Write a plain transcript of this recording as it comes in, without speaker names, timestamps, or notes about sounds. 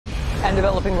And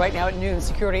developing right now at noon,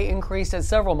 security increased at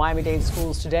several Miami-Dade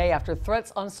schools today after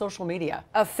threats on social media.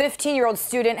 A 15-year-old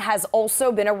student has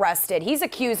also been arrested. He's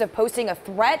accused of posting a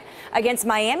threat against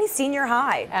Miami Senior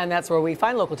High. And that's where we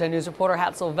find Local 10 News reporter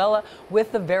Hatzel Vela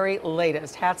with the very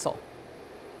latest. Hatzel.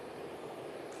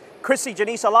 Chrissy,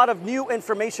 Janice, a lot of new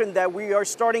information that we are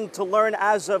starting to learn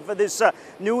as of this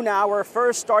noon hour.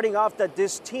 First, starting off that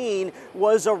this teen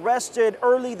was arrested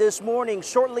early this morning,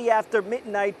 shortly after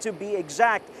midnight to be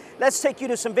exact. Let's take you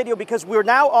to some video because we're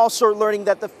now also learning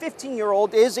that the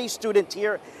 15-year-old is a student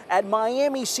here at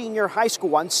Miami Senior High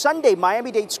School. On Sunday,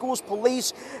 Miami-Dade Schools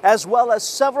Police, as well as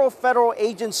several federal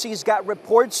agencies, got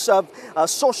reports of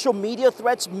social media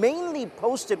threats, mainly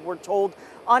posted, we're told,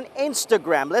 on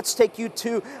Instagram. Let's take you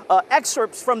to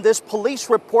excerpts from this police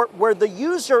report where the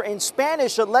user in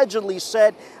Spanish allegedly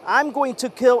said, "I'm going to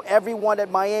kill everyone at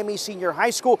Miami Senior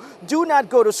High School. Do not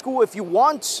go to school if you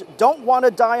don't want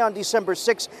to die on December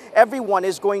 6th. Everyone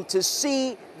is going to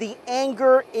see the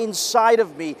anger inside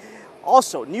of me."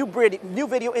 Also, new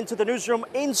video into the newsroom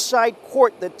inside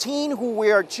court. The teen, who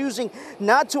we are choosing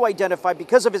not to identify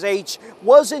because of his age,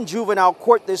 was in juvenile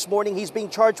court this morning. He's being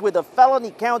charged with a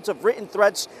felony count of written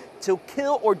threats to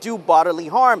kill or do bodily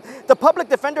harm. The public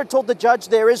defender told the judge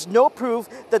there is no proof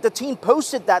that the teen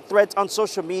posted that threat on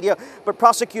social media, but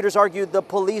prosecutors argued the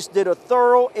police did a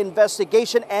thorough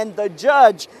investigation and the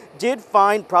judge did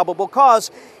find probable cause.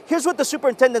 Here's what the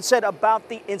superintendent said about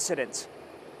the incident.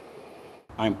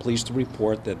 I'm pleased to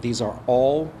report that these are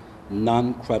all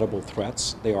non-credible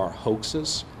threats. They are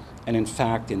hoaxes. And in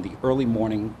fact, in the early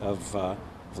morning of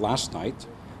last night,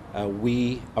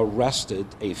 we arrested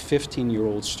a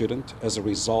 15-year-old student as a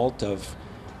result of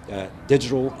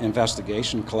digital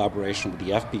investigation collaboration with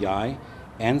the FBI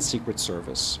and Secret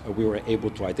Service. We were able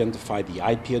to identify the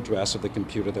IP address of the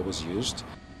computer that was used.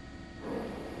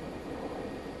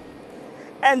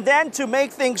 And then, to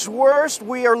make things worse,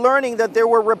 we are learning that there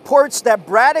were reports that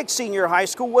Braddock Senior High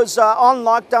School was on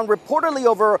lockdown, reportedly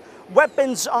over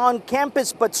weapons on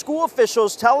campus. But school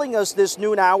officials telling us this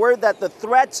noon hour that the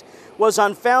threat was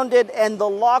unfounded and the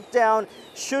lockdown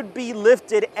should be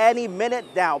lifted any minute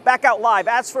now. Back out live.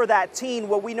 As for that teen,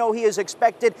 well, we know he is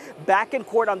expected back in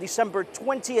court on December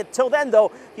 20th. Till then,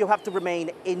 though, he'll have to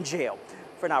remain in jail.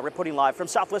 For now, reporting live from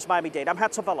Southwest Miami-Dade, I'm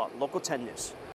Hatzel Vela, Local 10 News.